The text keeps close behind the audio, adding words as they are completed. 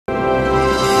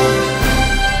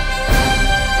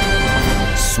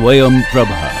Swayam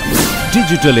Prabha.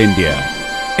 Digital India.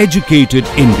 Educated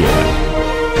India.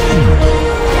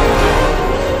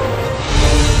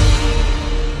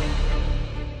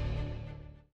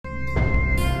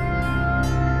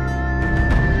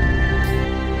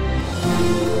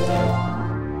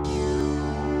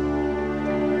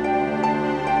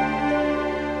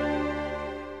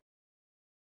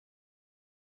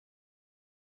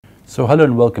 So hello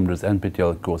and welcome to this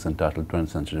NPTEL course entitled 20th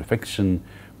Century Fiction,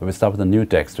 where we start with a new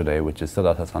text today, which is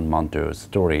Siddhartha Hassan Manto's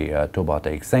story, Toba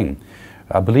Singh.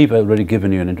 I believe I've already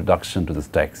given you an introduction to this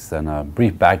text and a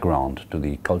brief background to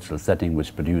the cultural setting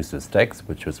which produced this text,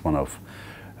 which was one of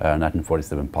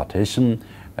 1947 partition.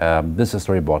 This is a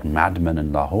story about madmen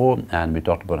in Lahore, and we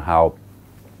talked about how,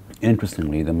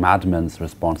 interestingly, the madmen's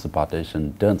response to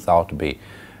partition turns out to be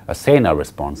a saner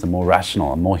response, a more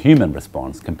rational, a more human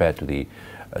response compared to the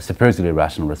supposedly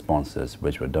rational responses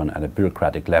which were done at a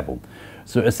bureaucratic level.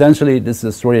 So essentially this is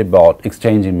a story about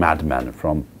exchanging madmen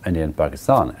from India and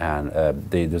Pakistan, and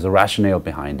there's a rationale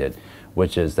behind it,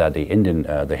 which is that the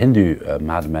Hindu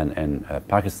madmen in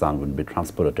Pakistan would be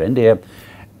transported to India,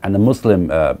 and the Muslim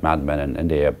madmen in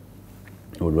India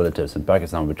who were relatives in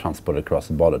Pakistan would be transported across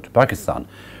the border to Pakistan.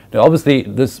 Now obviously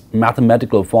this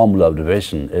mathematical formula of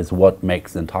division is what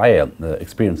makes the entire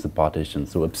experience of partition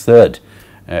so absurd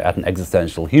at an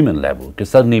existential human level, because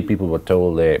suddenly people were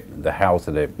told the house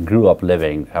that they grew up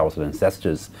living, the house that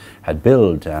ancestors had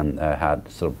built and had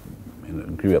sort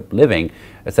of grew up living,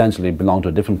 essentially belonged to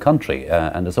a different country,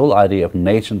 and this whole idea of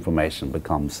nation formation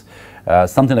becomes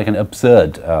something like an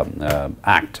absurd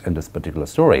act in this particular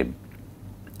story.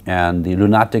 And the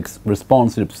lunatic's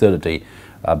response to absurdity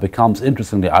becomes,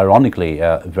 interestingly, ironically,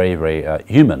 very, very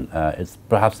human. It's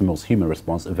perhaps the most human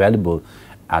response available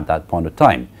at that point of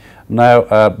time.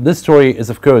 Now, this story is,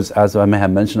 of course, as I may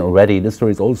have mentioned already, this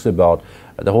story is also about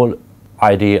the whole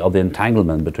idea of the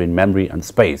entanglement between memory and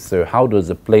space. So how does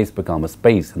a place become a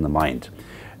space in the mind?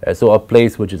 So a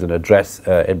place which is an address,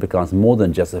 it becomes more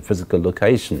than just a physical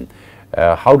location.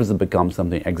 How does it become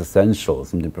something existential,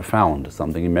 something profound,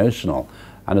 something emotional?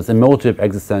 And this emotive,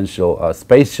 existential,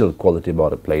 spatial quality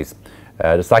about a place,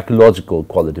 the psychological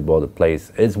quality about a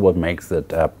place is what makes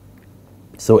it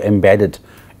so embedded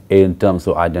in terms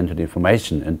of identity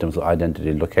formation, in terms of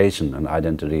identity location and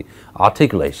identity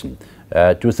articulation.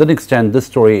 To a certain extent, this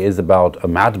story is about a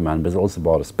madman, but it's also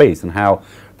about a space and how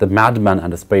the madman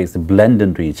and the space blend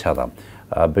into each other.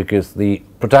 Because the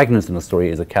protagonist in the story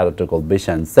is a character called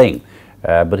Bishan Singh,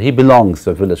 but he belongs to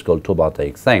a village called Toba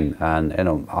Singh,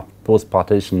 and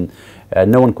post-partition,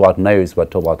 no one quite knows what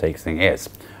Toba Singh is.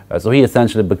 So he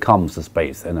essentially becomes the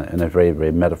space in a very,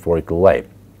 very metaphorical way.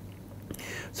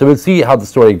 So we'll see how the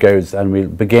story goes, and we'll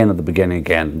begin at the beginning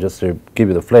again, just to give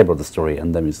you the flavor of the story,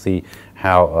 and then we'll see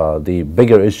how the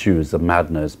bigger issues of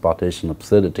madness, partition,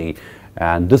 absurdity,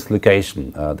 and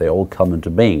dislocation, they all come into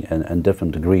being in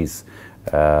different degrees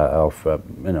of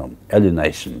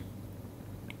alienation.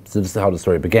 So this is how the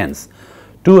story begins.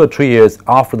 2 or 3 years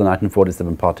after the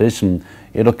 1947 partition,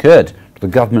 it occurred to the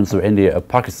governments of India and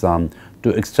Pakistan to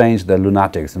exchange their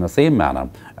lunatics in the same manner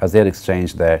as they had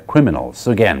exchanged their criminals. So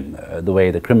again, the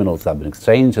way the criminals have been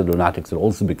exchanged, the lunatics will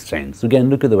also be exchanged. So again,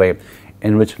 look at the way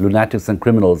in which lunatics and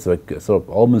criminals are sort of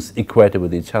almost equated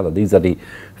with each other. These are the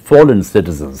fallen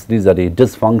citizens, these are the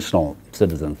dysfunctional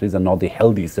citizens, these are not the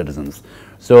healthy citizens.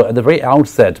 So at the very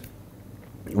outset,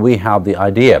 we have the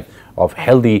idea of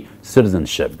healthy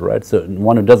citizenship, right? So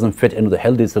one who doesn't fit into the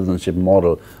healthy citizenship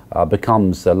model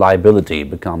becomes a liability,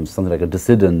 becomes something like a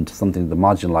dissident, something the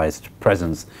marginalized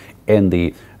presence in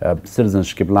the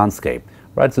citizenship landscape,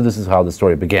 right? So this is how the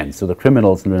story begins. So the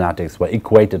criminals and lunatics were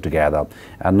equated together,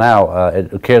 and now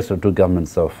it occurs to the two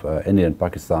governments of India and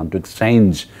Pakistan to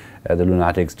exchange the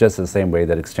lunatics just the same way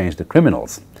that exchanged the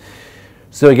criminals.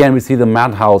 So again, we see the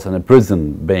madhouse and the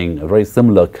prison being very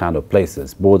similar kind of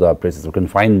places. Both are places of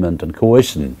confinement and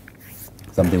coercion,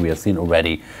 something we have seen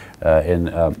already in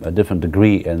a different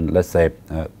degree in, let's say,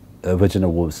 Virginia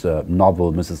Woolf's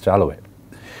novel, Mrs. Dalloway.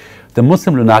 The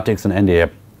Muslim lunatics in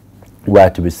India were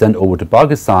to be sent over to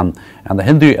Pakistan, and the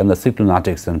Hindu and the Sikh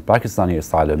lunatics in Pakistani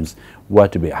asylums were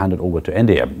to be handed over to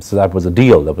India. So that was a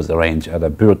deal that was arranged at a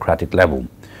bureaucratic level.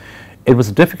 It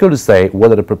was difficult to say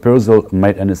whether the proposal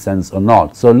made any sense or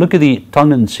not. So look at the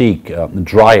tongue-in-cheek,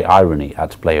 dry irony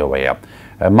at play over here.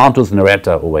 Manto's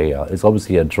narrator over here is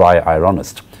obviously a dry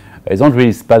ironist. He's not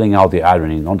really spelling out the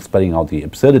irony, not spelling out the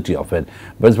absurdity of it,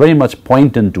 but it's very much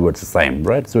pointing towards the same,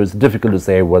 right? So it's difficult to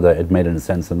say whether it made any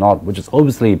sense or not, which is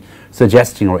obviously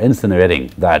suggesting or insinuating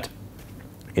that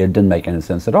It didn't make any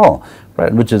sense at all,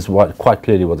 right? Which is what quite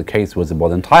clearly what the case was about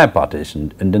the entire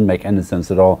partition. It didn't make any sense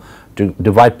at all to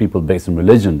divide people based on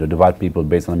religion, to divide people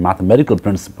based on a mathematical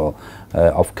principle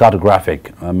of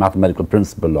cartographic mathematical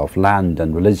principle of land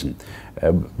and religion.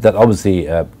 That obviously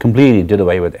completely did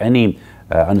away with any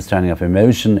understanding of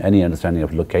emotion, any understanding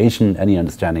of location, any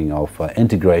understanding of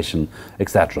integration,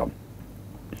 etc.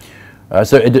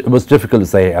 So it was difficult to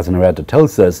say, as a narrator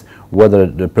tells us, whether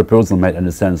the proposal made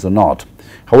any sense or not.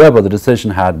 However, the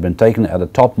decision had been taken at the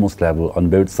topmost level on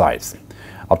both sides.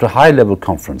 After high-level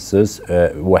conferences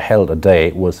were held, a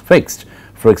day was fixed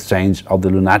for exchange of the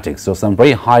lunatics. So some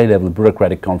very high-level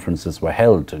bureaucratic conferences were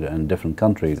held in different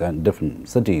countries and different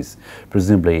cities,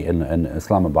 presumably in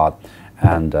Islamabad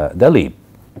and Delhi.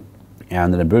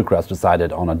 And then the bureaucrats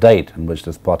decided on a date in which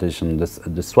this partition,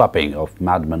 this swapping of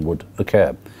madmen would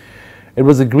occur. It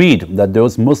was agreed that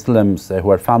those Muslims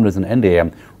who had families in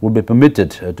India would be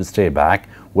permitted to stay back,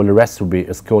 while the rest would be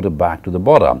escorted back to the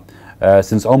border.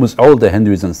 Since almost all the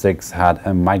Hindus and Sikhs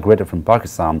had migrated from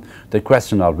Pakistan, the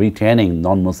question of retaining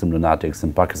non-Muslim lunatics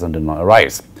in Pakistan did not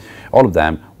arise. All of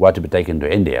them were to be taken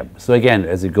to India. So again,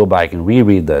 as you go back and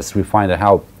reread this, we find out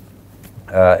how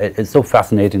it's so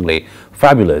fascinatingly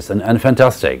fabulous and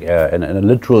fantastic in a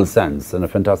literal sense, in a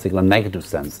fantastic and negative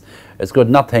sense. It's got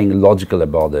nothing logical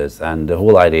about this, and the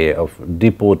whole idea of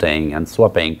deporting and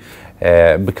swapping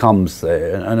becomes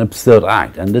an absurd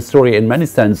act. And this story, in many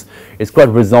sense, is quite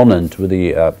resonant with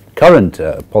the current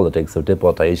politics of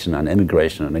deportation and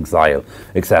immigration and exile,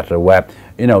 etc., where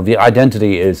the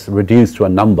identity is reduced to a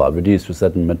number, reduced to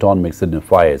certain metonymic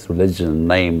signifiers: religion,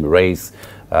 name, race,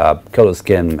 color,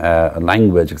 skin,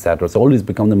 language, etc. So all these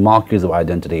become the markers of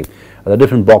identity. There are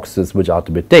different boxes which are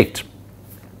to be ticked,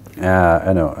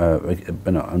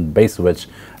 on base of which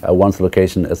one's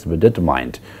location is to be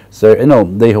determined. So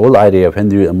the whole idea of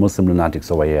Hindu and Muslim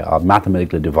lunatics over here are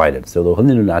mathematically divided. So the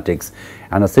Hindu lunatics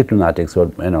and the Sikh lunatics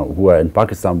who are in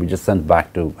Pakistan, we just sent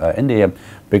back to India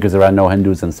because there are no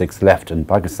Hindus and Sikhs left in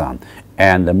Pakistan,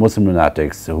 and the Muslim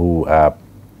lunatics who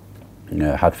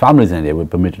had families in India were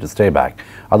permitted to stay back.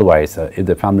 Otherwise, if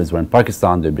their families were in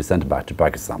Pakistan, they'd be sent back to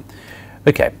Pakistan.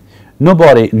 Okay,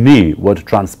 nobody knew what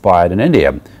transpired in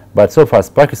India, but so far as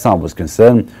Pakistan was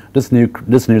concerned, this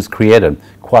news created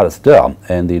quite a stir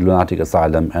in the lunatic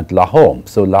asylum at Lahore.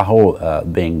 So Lahore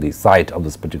being the site of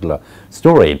this particular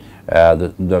story,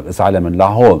 the asylum in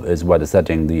Lahore is where the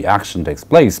setting, the action takes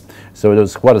place. So it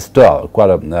was quite a stir, quite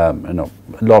a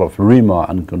lot of rumor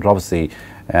and controversy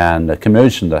and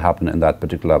commotion that happened in that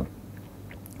particular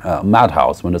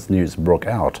madhouse when this news broke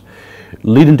out,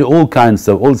 leading to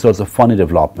all sorts of funny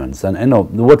developments. And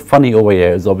the word funny over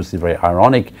here is obviously very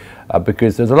ironic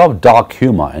because there's a lot of dark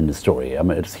humor in the story. I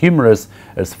mean, it's humorous,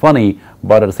 it's funny,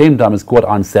 but at the same time it's quite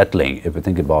unsettling if you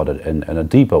think about it in a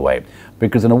deeper way.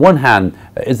 Because on the one hand,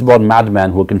 it's about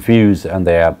madmen who are confused and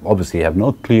they obviously have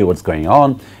no clue what's going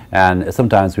on, and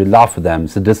sometimes we laugh at them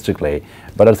sadistically,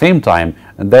 but at the same time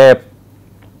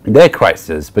their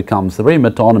crisis becomes a very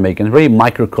metonymic and very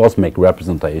microcosmic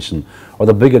representation of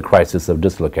the bigger crisis of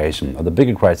dislocation, or the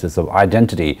bigger crisis of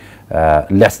identity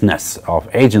lessness, of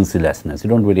agency lessness.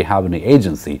 You don't really have any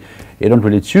agency. You don't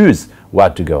really choose where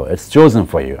to go. It's chosen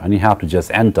for you, and you have to just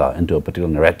enter into a particular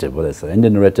narrative, whether it's the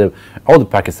Indian narrative or the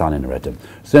Pakistani narrative.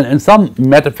 So in some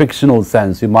metafictional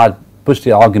sense, you might push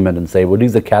the argument and say, well,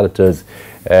 these are characters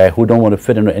who don't want to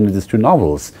fit into any of these two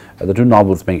novels. The two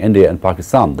novels being India and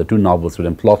Pakistan, the two novels with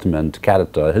employment,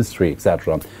 character, history,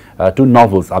 etc. Two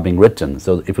novels are being written.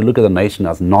 So if you look at the nation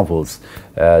as novels,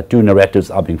 two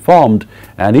narratives are being formed,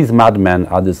 and these madmen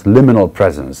are this liminal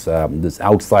presence, these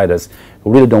outsiders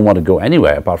who really don't want to go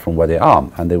anywhere apart from where they are,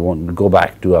 and they want to go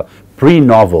back to a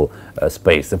pre-novel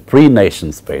space, a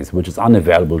pre-nation space, which is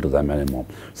unavailable to them anymore.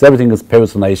 So everything is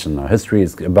post-nation. History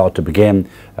is about to begin,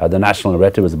 the national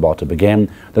narrative is about to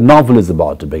begin, the novel is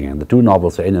about to begin. The two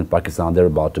novels are in Pakistan, they're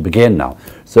about to begin now.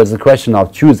 So it's a question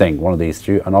of choosing one of these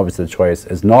two, and obviously the choice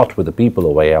is not with the people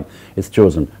over here, it's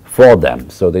chosen for them.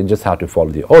 So they just have to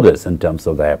follow the orders in terms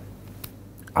of their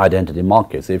identity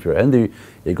markers. If you're a Hindu,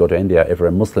 you go to India. If you're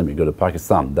a Muslim, you go to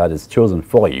Pakistan. That is chosen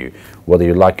for you, whether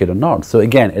you like it or not. So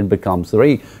again, it becomes a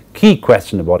very key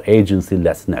question about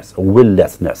agency-lessness or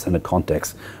will-lessness in the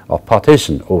context of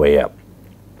partition over here.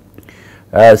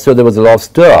 So there was a lot of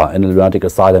stir in the lunatic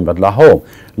asylum at Lahore,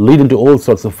 leading to all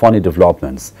sorts of funny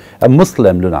developments. A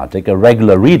Muslim lunatic, a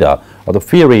regular reader of the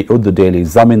fiery Urdu daily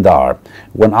Zamindar,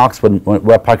 when asked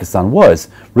where Pakistan was,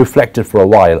 reflected for a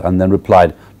while and then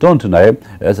replied, "Don't you know,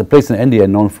 there's a place in India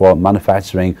known for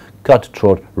manufacturing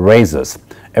cut-throat razors."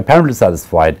 Apparently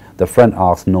satisfied, the friend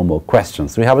asked no more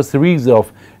questions. So we have a series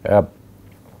of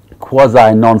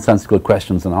quasi-nonsensical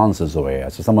questions and answers over here.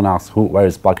 So someone asks, where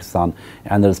is Pakistan?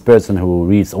 And there's a person who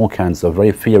reads all kinds of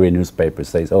very fiery newspapers,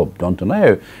 says, oh, don't you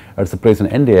know? There's a place in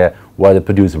India where they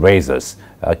produce razors,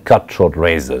 cut-throat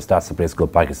razors. That's a place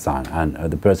called Pakistan.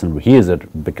 And the person who hears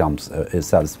it becomes is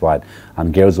satisfied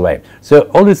and goes away. So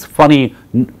all these funny,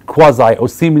 quasi or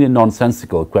seemingly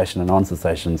nonsensical question and answer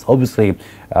sessions obviously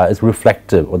is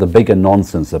reflective of the bigger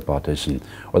nonsense of partition,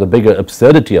 or the bigger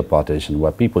absurdity of partition,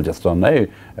 where people just don't know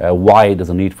why there's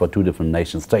a need for two different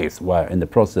nation states, where in the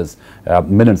process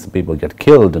millions of people get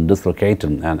killed and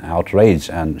dislocated and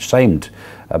outraged and shamed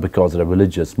because of the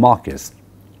religious markers.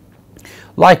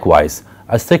 Likewise,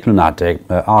 a Sikh lunatic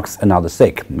asks another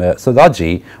Sikh,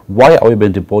 Sadaji, why are we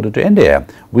being deported to India?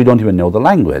 We don't even know the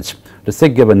language. The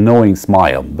Sikh gave a knowing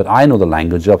smile, but I know the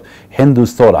language of Hindu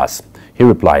Soras. He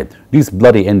replied, these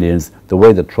bloody Indians, the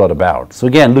way they trot about. So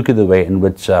again, look at the way in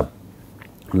which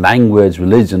language,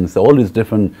 religion, so all these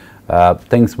different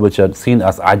things which are seen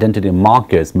as identity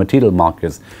markers, material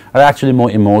markers, are actually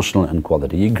more emotional in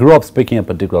quality. You grew up speaking a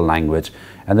particular language,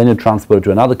 and then you transfer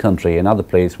to another country, another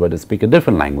place where they speak a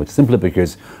different language, simply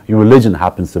because your religion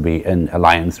happens to be in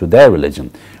alliance with their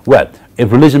religion. Well,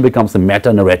 if religion becomes a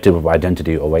meta-narrative of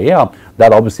identity over here,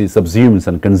 that obviously subsumes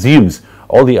and consumes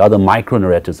all the other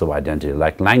micro-narratives of identity,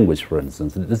 like language, for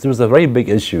instance. This was a very big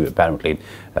issue, apparently,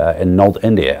 in North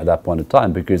India at that point in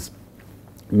time, because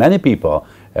many people,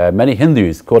 many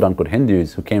Hindus, quote-unquote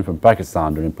Hindus, who came from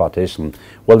Pakistan during partition,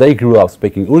 well, they grew up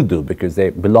speaking Urdu because they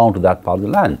belonged to that part of the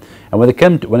land. And when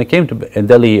they came to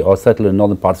Delhi or settled in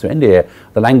northern parts of India,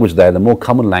 the language there, the more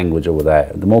common language over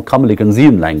there, the more commonly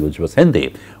consumed language was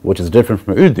Hindi, which is different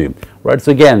from Urdu, right?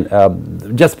 So again,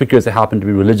 just because they happened to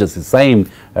be religiously the same,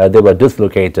 they were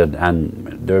dislocated and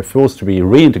they were forced to be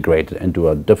reintegrated into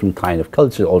a different kind of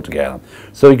culture altogether.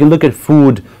 So you can look at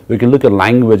food, you can look at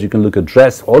language, you can look at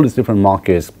dress, all these different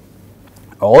markers,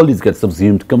 all these get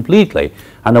subsumed completely.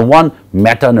 And the one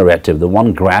meta-narrative, the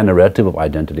one grand narrative of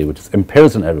identity, which is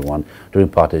imposed on everyone during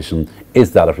partition,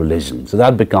 is that of religion. So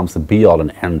that becomes the be-all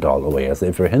and end-all over here. So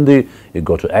if you're Hindu, you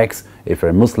go to X. If you're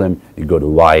a Muslim, you go to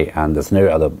Y. And there's no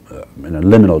other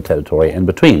liminal territory in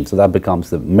between. So that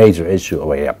becomes the major issue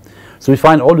over here. So we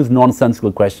find all these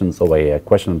nonsensical questions over here,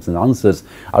 questions and answers,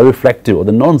 are reflective of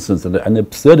the nonsense and the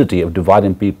absurdity of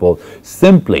dividing people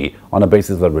simply on a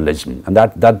basis of religion. And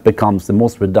that becomes the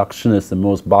most reductionist, the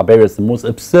most barbarous, the most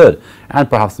absurd, and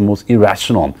perhaps the most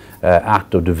irrational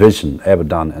act of division ever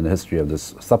done in the history of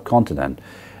this subcontinent.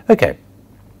 Okay.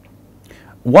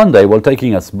 One day, while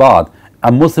taking a bath,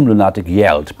 a Muslim lunatic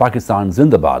yelled, Pakistan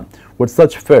Zindabad, with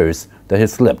such force that he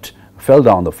slipped, fell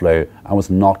down the floor, and was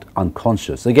knocked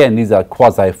unconscious. Again, these are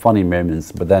quasi-funny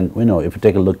moments, but then, if you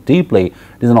take a look deeply,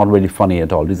 these are not really funny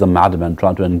at all. These are madmen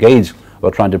trying to engage or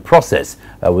trying to process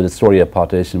with the story of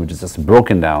partition, which is just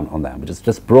broken down on them, which is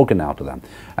just broken out to them.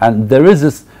 And there is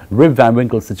this Rip Van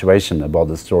Winkle situation about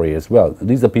the story as well.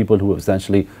 These are people who have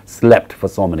essentially slept for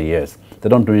so many years. They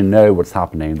don't really know what's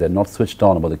happening. They're not switched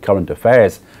on about the current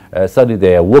affairs. Suddenly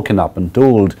they are woken up and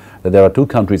told that there are two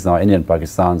countries now, India and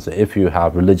Pakistan. So if you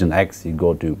have religion X, you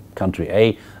go to country A.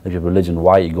 If you have religion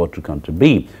Y, you go to country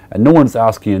B. And no one's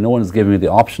asking you, no one's giving you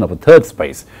the option of a third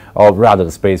space, or rather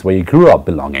the space where you grew up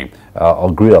belonging,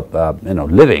 or grew up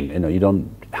living. You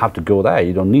don't have to go there.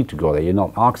 You don't need to go there. You're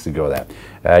not asked to go there.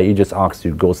 You just asked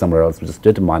to go somewhere else, which is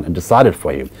determined and decided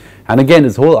for you. And again,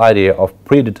 this whole idea of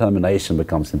predetermination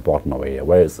becomes important over here,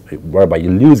 whereby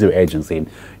you lose your agency,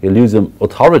 you lose your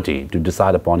authority to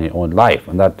decide upon your own life,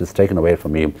 and that is taken away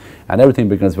from you, and everything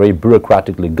becomes very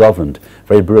bureaucratically governed,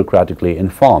 very bureaucratically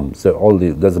informed. So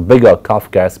there's a bigger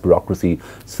Kafkaesque bureaucracy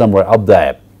somewhere up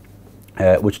there,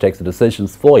 which takes the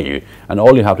decisions for you, and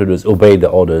all you have to do is obey the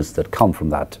orders that come from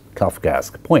that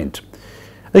Kafkaesque point.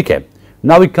 Okay,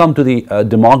 now we come to the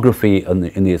demography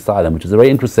in the asylum, which is a very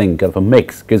interesting kind of a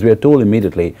mix, because we are told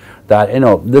immediately that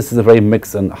this is a very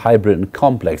mixed and hybrid and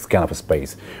complex kind of a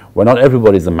space, where not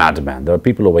everybody is a madman. There are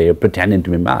people over here pretending to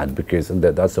be mad, because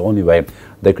that's the only way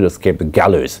they could escape the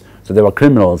gallows. So there are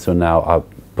criminals who now are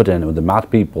put in with the mad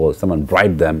people. Someone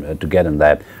bribed them to get in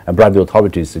there, and bribed the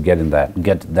authorities to get in there,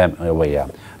 get them away,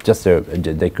 just so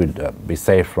they could be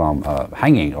safe from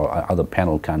hanging or other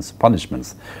penal kinds of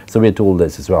punishments. So we're told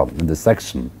this as well in this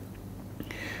section.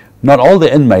 Not all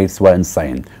the inmates were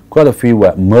insane. Quite a few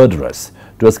were murderous.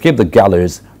 To escape the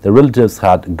gallows, the relatives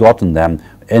had gotten them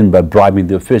in by bribing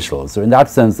the officials. So in that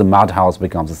sense, the madhouse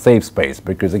becomes a safe space,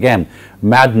 because again,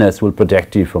 madness will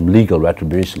protect you from legal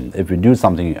retribution. If you do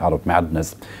something out of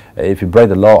madness, if you break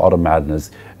the law out of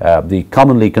madness, the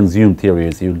commonly consumed theory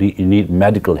is you need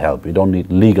medical help, you don't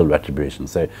need legal retribution.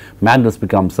 So madness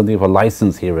becomes something of a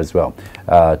license here as well,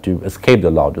 to escape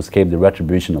the law, to escape the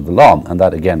retribution of the law, and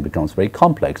that again becomes very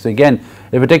complex. So again,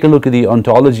 if we take a look at the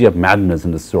ontology of madness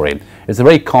in the story, it's a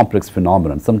very complex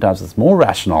phenomenon. Sometimes it's more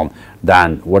rational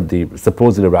than what the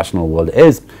supposedly rational world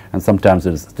is, and sometimes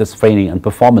it's just feigning and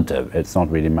performative. It's not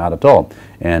really mad at all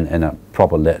in a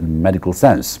proper medical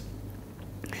sense.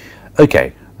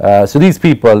 Okay, so these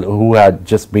people who had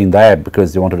just been there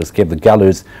because they wanted to escape the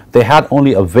gallows, they had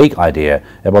only a vague idea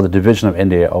about the division of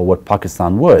India or what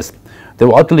Pakistan was. They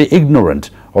were utterly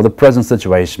ignorant of the present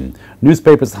situation.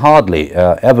 Newspapers hardly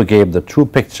ever gave the true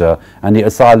picture, and the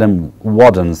asylum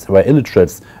wardens were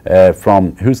illiterates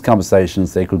from whose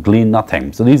conversations they could glean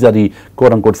nothing. So these are the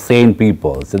quote-unquote sane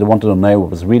people. So they wanted to know what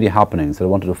was really happening. So they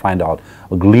wanted to find out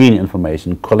or glean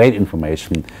information, collate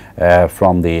information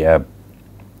from the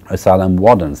asylum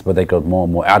wardens, but they got more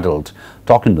and more adult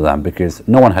talking to them because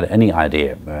no one had any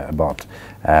idea about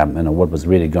what was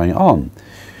really going on.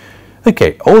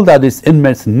 Okay, all that these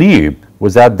inmates knew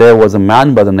was that there was a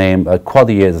man by the name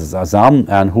Twentieth Azam,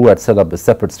 and who had set up a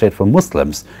separate state for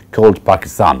Muslims called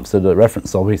Pakistan. So the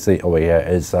reference obviously over here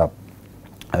is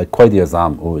Twentieth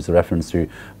Azam, who is a reference to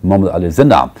Muhammad Ali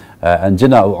Jinnah. And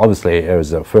Jinnah obviously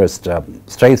was the first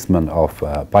statesman of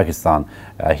Pakistan.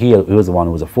 He was the one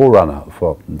who was a forerunner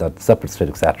for that separate state,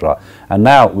 etc. And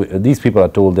now these people are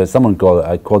told there's someone called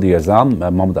Twentieth Azam,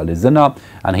 Muhammad Ali Jinnah,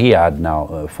 and he had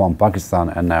now formed Pakistan,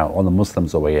 and now all the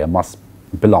Muslims over here must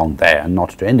belong there and not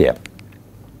to India.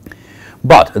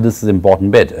 But this is the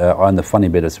important bit, and the funny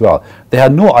bit as well. They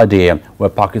had no idea where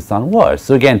Pakistan was.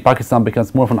 So again, Pakistan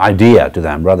becomes more of an idea to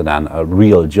them rather than a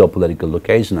real geopolitical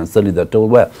location. And suddenly they're told,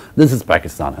 well, this is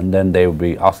Pakistan. And then they will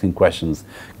be asking questions,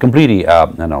 completely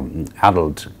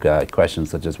adult questions,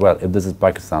 such as, well, if this is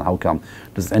Pakistan, how come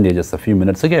this is India just a few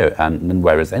minutes ago? And then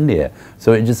where is India?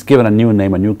 So it's just given a new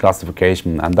name, a new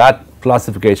classification, and that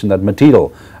classification, that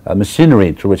material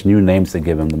machinery through which new names are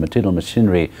given, the material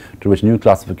machinery through which new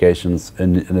classifications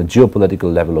in a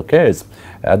geopolitical level occurs,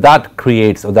 that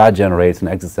creates or that generates an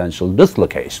existential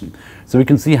dislocation. So we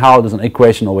can see how there's an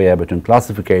equation over here between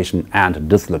classification and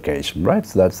dislocation, right?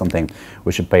 So that's something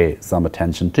we should pay some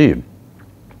attention to.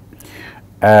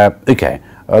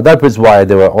 That was why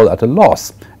they were all at a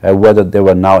loss, whether they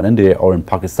were now in India or in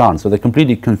Pakistan. So they're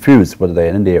completely confused whether they're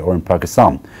in India or in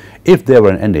Pakistan. If they were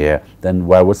in India, then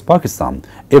where was Pakistan?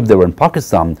 If they were in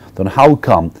Pakistan, then how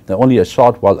come that only a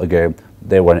short while ago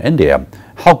they were in India?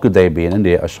 How could they be in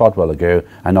India a short while ago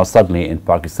and now suddenly in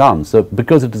Pakistan? So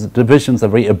because the divisions are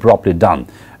very abruptly done,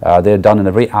 they're done in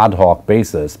a very ad hoc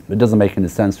basis. It doesn't make any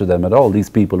sense to them at all.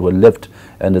 These people who lived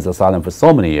in this asylum for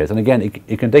so many years. And again,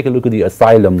 you can take a look at the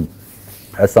asylum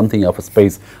as something of a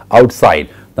space outside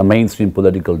the mainstream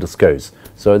political discourse.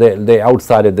 So they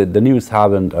outside it, the news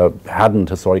hadn't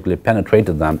historically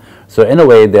penetrated them. So in a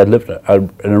way, they had lived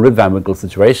in a rhythmical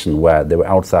situation where they were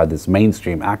outside this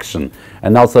mainstream action.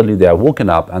 And now suddenly they are woken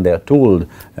up and they are told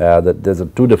that there's a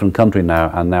two different country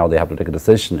now, and now they have to take a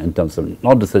decision in terms of,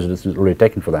 not decision, this is already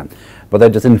taken for them, but they're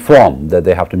just informed that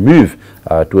they have to move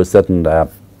to a certain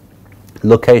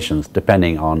locations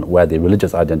depending on where the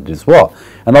religious identities were.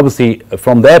 And obviously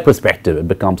from their perspective it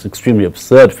becomes extremely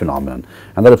absurd phenomenon,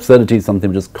 and that absurdity is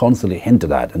something just constantly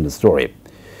hinted at in the story.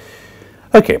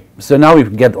 Okay, so now we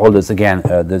get all this again,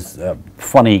 this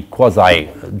funny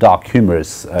quasi-dark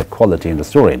humorous quality in the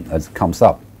story as it comes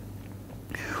up.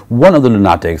 One of the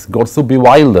lunatics got so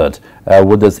bewildered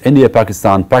with this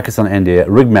India-Pakistan, Pakistan-India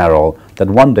rigmarole that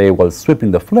one day while sweeping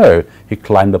the floor he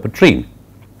climbed up a tree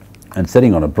and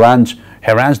sitting on a branch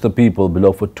harangued the people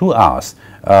below for 2 hours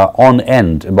on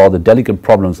end about the delicate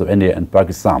problems of India and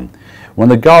Pakistan. When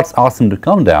the guards asked him to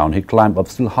come down, he climbed up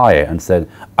still higher and said,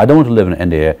 I don't want to live in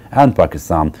India and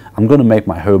Pakistan. I'm going to make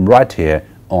my home right here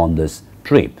on this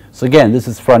tree. So again, this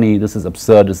is funny, this is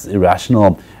absurd, this is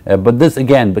irrational, but this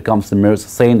again becomes the most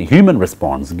sane human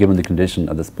response given the condition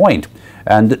at this point.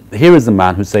 And here is a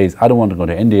man who says, I don't want to go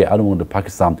to India, I don't want to go to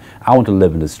Pakistan, I want to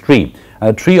live in this tree. And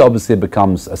the tree obviously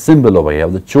becomes a symbol over here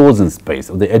of the chosen space,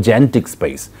 of the agentic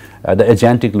space, the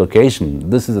agentic location.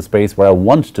 This is a space where I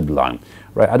want to belong.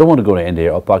 Right? I don't want to go to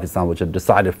India or Pakistan, which are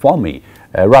decided for me.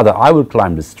 Rather, I will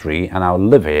climb this tree and I will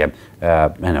live here,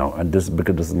 and this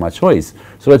because this is my choice.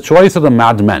 So the choice of the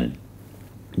madman,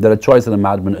 that a choice of the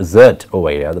madman assert over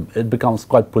here, it becomes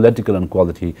quite political in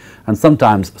quality and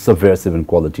sometimes subversive in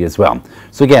quality as well.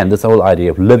 So again, this whole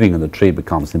idea of living in the tree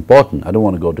becomes important. I don't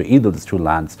want to go to either of these two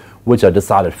lands which are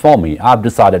decided for me. I've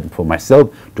decided for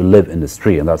myself to live in this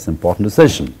tree, and that's an important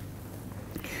decision.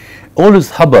 All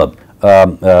this hubbub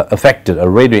affected, a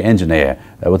radio engineer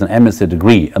with an MSc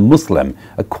degree, a Muslim,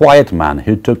 a quiet man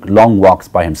who took long walks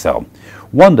by himself.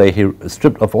 One day he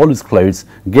stripped off all his clothes,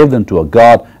 gave them to a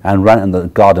guard, and ran in the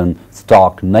garden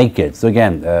stark naked. So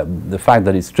again, the fact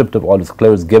that he stripped off all his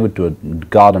clothes, gave it to a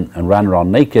guard, and ran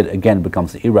around naked, again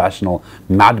becomes the irrational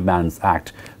madman's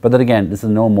act. But then again, this is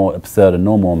no more absurd and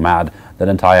no more mad than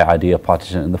the entire idea of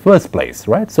partition in the first place,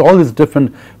 right? So all these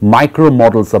different micro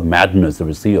models of madness that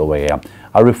we see over here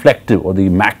are reflective of the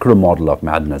macro model of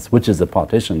madness, which is the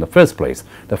partition in the first place.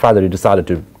 The fact that he decided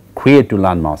to create two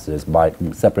landmasses by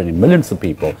separating millions of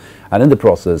people, and in the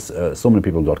process so many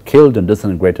people got killed and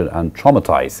disintegrated and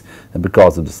traumatized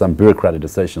because of some bureaucratic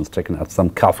decisions taken at some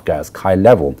Kafkaesque high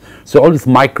level. So all these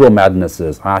micro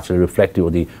madnesses are actually reflective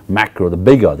of the macro, the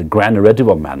bigger, the grand narrative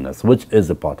of madness, which is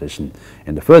the partition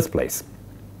in the first place.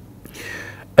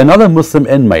 Another Muslim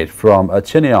inmate from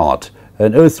Chiniot,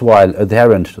 an erstwhile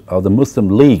adherent of the Muslim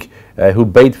League who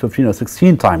bathed 15 or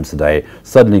 16 times a day,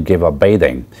 suddenly gave up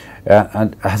bathing.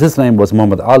 And as his name was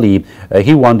Muhammad Ali,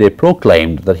 he one day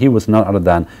proclaimed that he was none other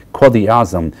than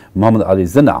Quadi-Azam Muhammad Ali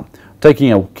Jinnah.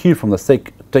 Taking a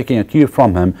cue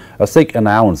from him, a Sikh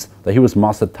announced that he was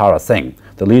Master Tara Singh,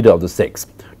 the leader of the Sikhs.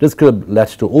 This could have led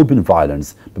to open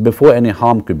violence, but before any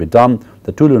harm could be done,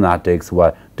 the two lunatics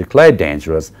were declared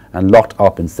dangerous and locked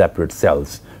up in separate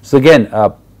cells. So again,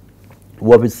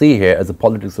 what we see here is a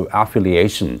politics of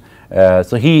affiliation.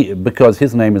 So he, because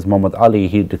his name is Muhammad Ali,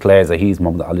 he declares that he is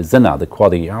Muhammad Ali Jinnah, the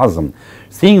Quadi-Azam.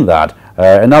 Seeing that,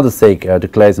 another Sikh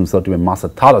declares himself to be Master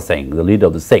Tara Singh, the leader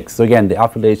of the Sikhs. So again, the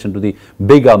affiliation to the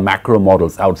bigger macro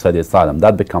models outside the asylum,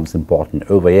 that becomes important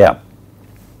over here.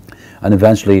 And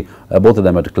eventually, both of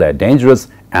them are declared dangerous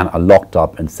and are locked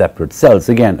up in separate cells.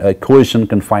 Again, coercion,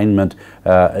 confinement,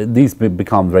 these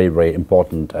become very, very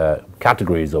important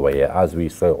categories over here, as we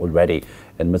saw already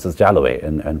in Mrs. Jalloway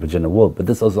and Virginia Woolf. But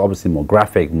this is obviously more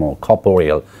graphic, more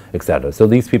corporeal, etc. So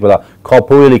these people are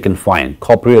corporeally confined,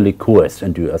 corporeally coerced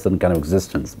into a certain kind of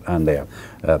existence, and they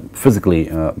are physically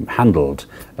handled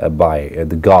by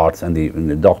the guards and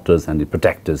the doctors and the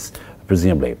protectors,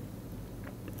 presumably.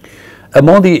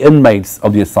 Among the inmates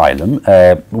of the asylum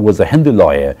was a Hindu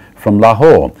lawyer from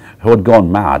Lahore who had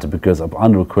gone mad because of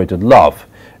unrequited love.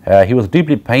 He was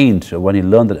deeply pained when he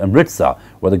learned that Amritsar,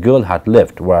 where the girl had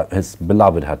lived, where his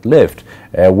beloved had lived,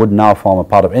 would now form a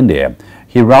part of India.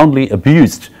 He roundly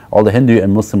abused all the Hindu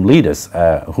and Muslim leaders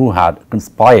who had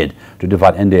conspired to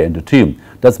divide India into two,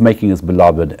 thus making his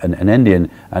beloved an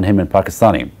Indian and him a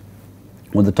Pakistani.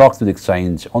 When the talks on the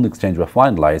exchange were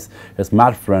finalized, his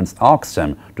mad friends asked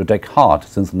him to take heart,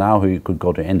 since now he could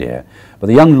go to India. But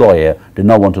the young lawyer did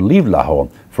not want to leave Lahore,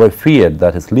 for he feared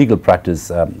that his legal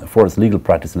practice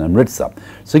in Amritsar.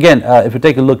 So again, if you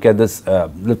take a look at this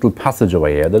little passage over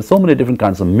here, there's so many different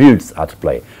kinds of moods at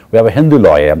play. We have a Hindu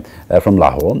lawyer from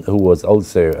Lahore who was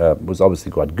also was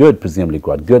obviously quite good, presumably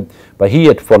quite good, but he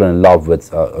had fallen in love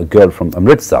with a girl from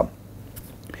Amritsar,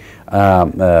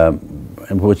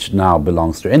 which now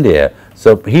belongs to India.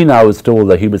 So he now is told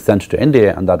that he was sent to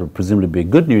India, and that would presumably be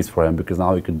good news for him, because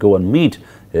now he could go and meet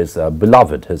his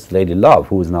beloved, his lady love,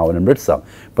 who is now in Amritsar.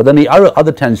 But then the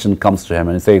other tension comes to him,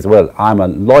 and he says, well, I'm a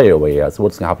lawyer over here, so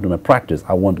what's going to happen to my practice?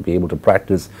 I want to be able to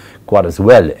practice quite as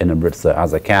well in Amritsar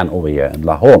as I can over here in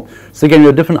Lahore. So again, you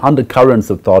have different undercurrents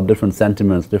of thought, different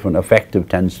sentiments, different affective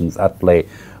tensions at play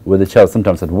with each other,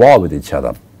 sometimes at war with each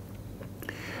other.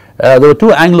 There were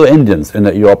two Anglo-Indians in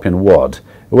the European ward.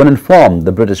 When informed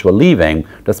the British were leaving,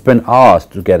 they spent hours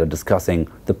together discussing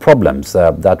the problems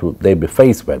that they'd be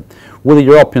faced with. Would the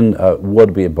European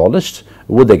ward be abolished?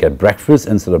 Would they get breakfast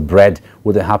instead of bread?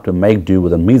 Would they have to make do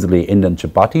with the measly Indian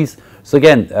chapatis? So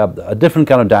again, a different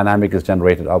kind of dynamic is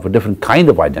generated of a different kind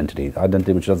of identity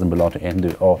which doesn't belong to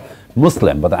Hindu or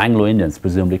Muslim, but the Anglo-Indians,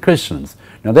 presumably Christians.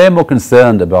 Now they're more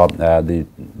concerned about the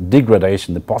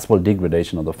degradation, the possible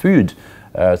degradation of the food.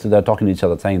 So they're talking to each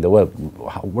other, saying that, well,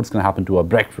 what's going to happen to our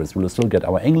breakfast? Will we still get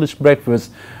our English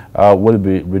breakfast? Will it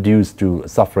be reduced to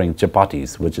suffering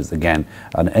chapatis, which is again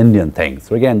an Indian thing?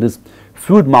 So again, this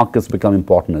food markers become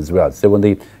important as well. So when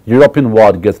the European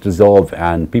ward gets dissolved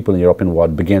and people in the European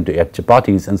ward begin to eat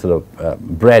chapatis instead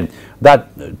of bread,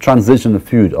 that transition of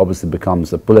food obviously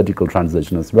becomes a political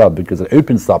transition as well, because it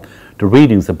opens up to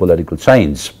readings of political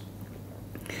change.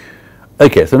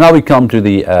 Okay, so now we come to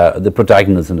the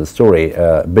protagonist in the story,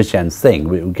 Bishen Singh.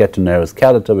 We get to know his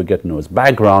character, we get to know his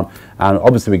background, and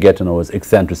obviously we get to know his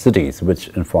eccentricities, which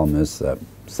inform his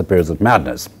supposed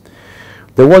madness.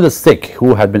 There was a Sikh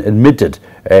who had been admitted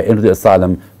into the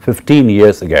asylum 15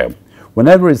 years ago.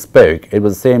 Whenever he spoke, it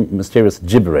was the same mysterious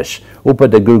gibberish. Upa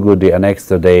de gugu de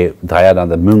annexa de dayada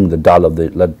the mung the dal of the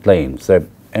lead plain. So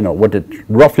what it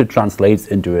roughly translates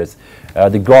into is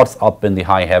the gods up in the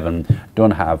high heaven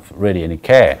don't have really any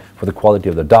care for the quality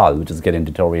of the dal, which is getting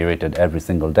deteriorated every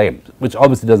single day, which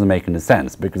obviously doesn't make any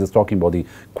sense because it's talking about the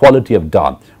quality of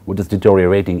dal, which is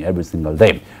deteriorating every single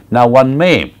day. Now, one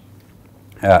may,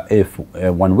 if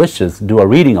one wishes, do a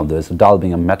reading of this, dal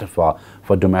being a metaphor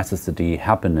for domesticity,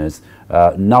 happiness,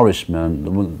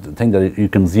 nourishment, the thing that you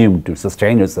consume to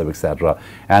sustain yourself, etc.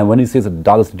 And when he says that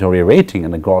dal is deteriorating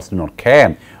and the gods do not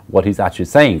care, what he's actually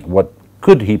saying, what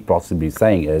could he possibly be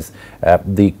saying is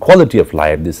the quality of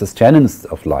life, the sustenance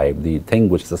of life, the thing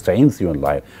which sustains you in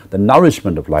life, the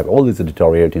nourishment of life, all these are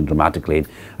deteriorating dramatically,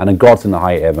 and the gods in the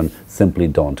high heaven simply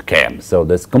don't care. So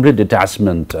there's complete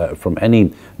detachment from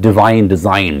any divine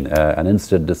design, and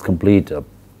instead this complete,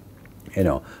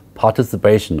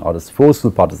 participation, or this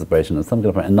forceful participation in some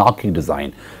kind of an anarchic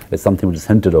design is something which is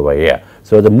hinted over here.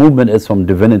 So the movement is from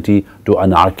divinity to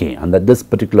anarchy, and that this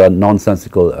particular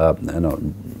nonsensical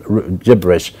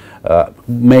gibberish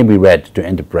may be read to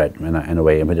interpret in a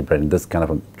way, interpreting this kind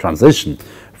of a transition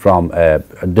from a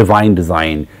divine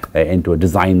design into a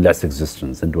design-less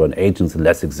existence, into an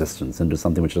agency-less existence, into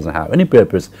something which doesn't have any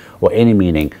purpose or any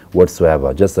meaning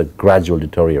whatsoever, just a gradual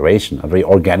deterioration, a very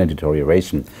organic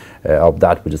deterioration of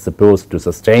that which is supposed to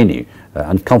sustain you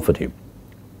and comfort you.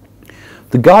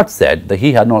 The god said that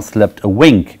he had not slept a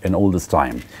wink in all this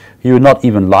time. He would not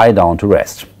even lie down to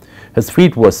rest. His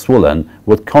feet were swollen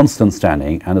with constant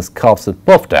standing, and his calves had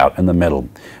puffed out in the middle.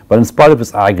 But in spite of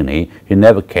his agony, he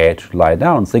never cared to lie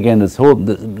down. So again,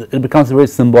 it becomes a very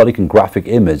symbolic and graphic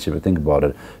image if you think about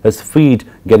it. His feet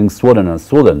getting swollen and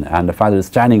swollen, and the fact that he's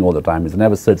standing all the time, he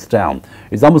never sits down.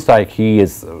 It's almost like he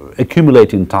is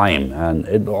accumulating time, and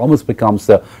it almost becomes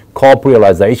a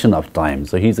corporealization of time.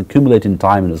 So he's accumulating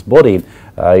time in his body.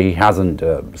 He hasn't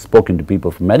spoken to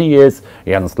people for many years.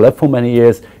 He hasn't slept for many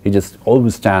years. He just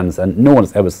always stands, and no one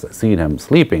has ever seen him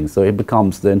sleeping. So it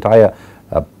becomes the entire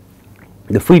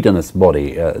the feet in his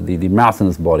body, the mass in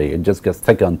his body, it just gets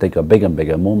thicker and thicker, bigger and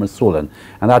bigger, more and more swollen.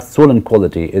 And that swollen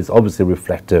quality is obviously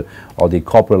reflective of the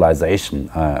corporalization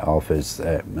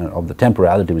of the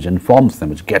temporality which informs him,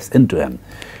 which gets into him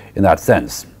in that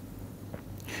sense.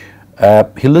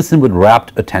 He listened with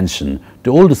rapt attention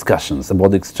to all discussions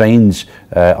about the exchange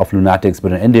of lunatics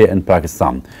between India and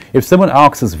Pakistan. If someone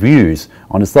asks his views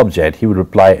on the subject, he would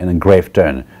reply in a grave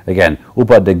tone. Again,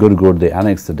 Upar de Gurgur, the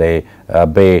annex today,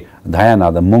 Be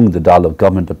Dhyana, the Mung, the Dal of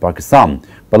government of Pakistan.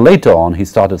 But later on, he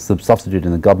started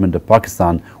substituting the government of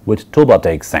Pakistan with Toba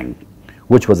Singh,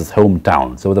 which was his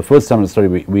hometown. So the first time in the story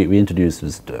we introduced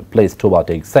this place, Toba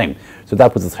Singh. So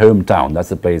that was his hometown. That's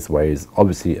the place where he's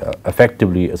obviously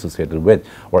effectively associated with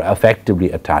or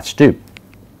effectively attached to.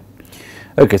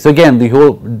 Okay, so again, the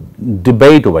whole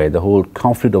debate over here, the whole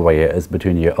conflict over here is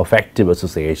between your affective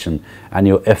association and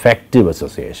your effective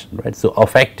association, right? So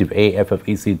affective,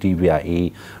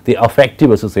 A-F-F-E-C-T-V-I-E, the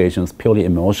affective association is purely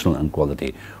emotional in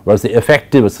quality, whereas the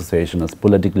effective association is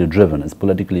politically driven, is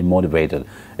politically motivated,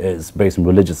 is based on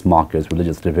religious markers,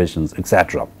 religious divisions,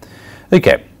 etc.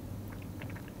 Okay.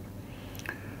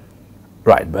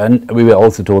 Right, and we were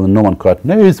also told that no one quite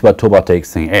knows what Toba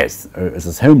Singh is. It's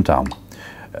his hometown.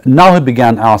 Now he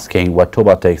began asking where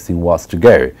Toba Singh was to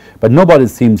go, but nobody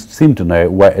seemed to know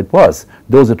where it was.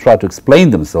 Those who tried to explain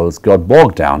themselves got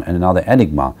bogged down in another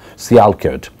enigma,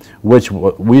 Sialkot, which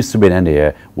used to be in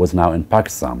India, was now in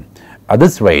Pakistan. At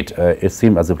this rate, it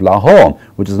seemed as if Lahore,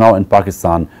 which is now in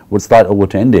Pakistan, would slide over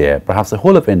to India. Perhaps the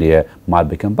whole of India might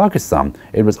become Pakistan.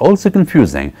 It was also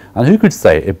confusing, and who could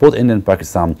say if both India and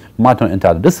Pakistan might not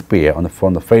entirely disappear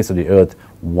from the face of the earth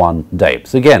one day.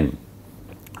 So again,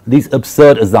 these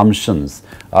absurd assumptions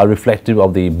are reflective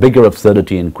of the bigger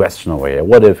absurdity in question over here.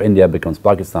 What if India becomes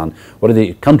Pakistan? What if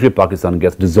the country Pakistan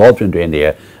gets dissolved into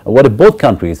India? What if both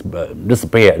countries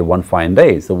disappear at one fine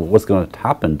day? So what's going to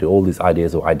happen to all these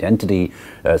ideas of identity,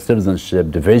 citizenship,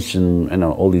 division,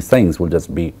 all these things will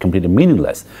just be completely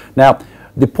meaningless. Now,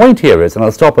 the point here is, and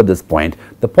I'll stop at this point,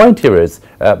 the point here is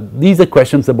these are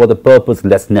questions about the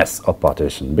purposelessness of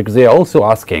partition, because they are also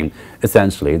asking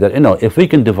essentially that, if we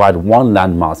can divide one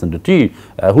landmass into two,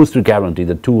 who's to guarantee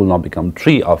that two will not become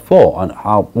three or four, and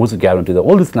who's to guarantee that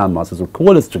all these landmasses will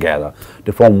coalesce together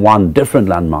to form one different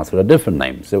landmass with a different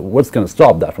name? So what's going to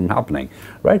stop that from happening,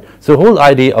 right? So the whole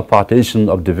idea of partition,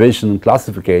 of division,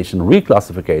 classification,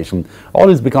 reclassification, all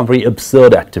these become very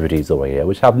absurd activities over here,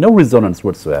 which have no resonance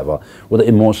whatsoever with the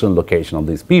emotional location of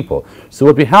these people. So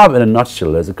what we have in a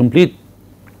nutshell is a complete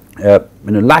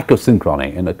lack of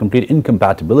synchrony and a complete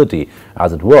incompatibility,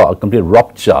 as it were, a complete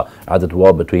rupture, as it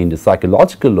were, between the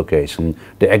psychological location,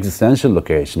 the existential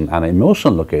location, and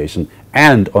emotional location,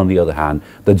 and on the other hand,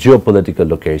 the geopolitical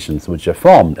locations which are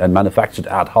formed and manufactured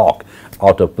ad hoc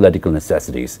out of political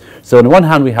necessities. So on the one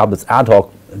hand, we have this ad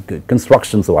hoc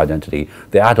constructions of identity,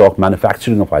 the ad hoc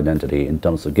manufacturing of identity in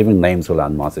terms of giving names to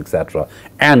landmarks, etc.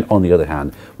 And on the other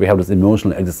hand, we have this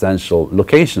emotional existential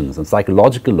locations and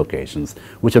psychological locations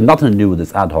which have nothing to do with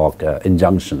these ad hoc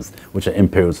injunctions which are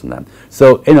imposed on them.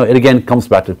 So, it again comes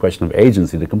back to the question of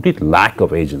agency, the complete lack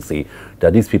of agency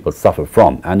that these people suffer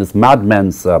from. And this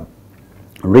madman's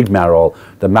rigmarole,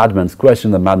 the madman's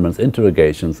question, the madman's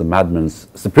interrogations, the madman's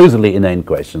supposedly inane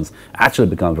questions actually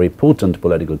become very potent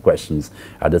political questions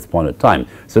at this point in time.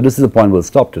 So this is the point we'll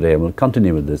stop today, and we'll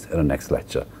continue with this in the next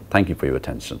lecture. Thank you for your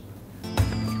attention.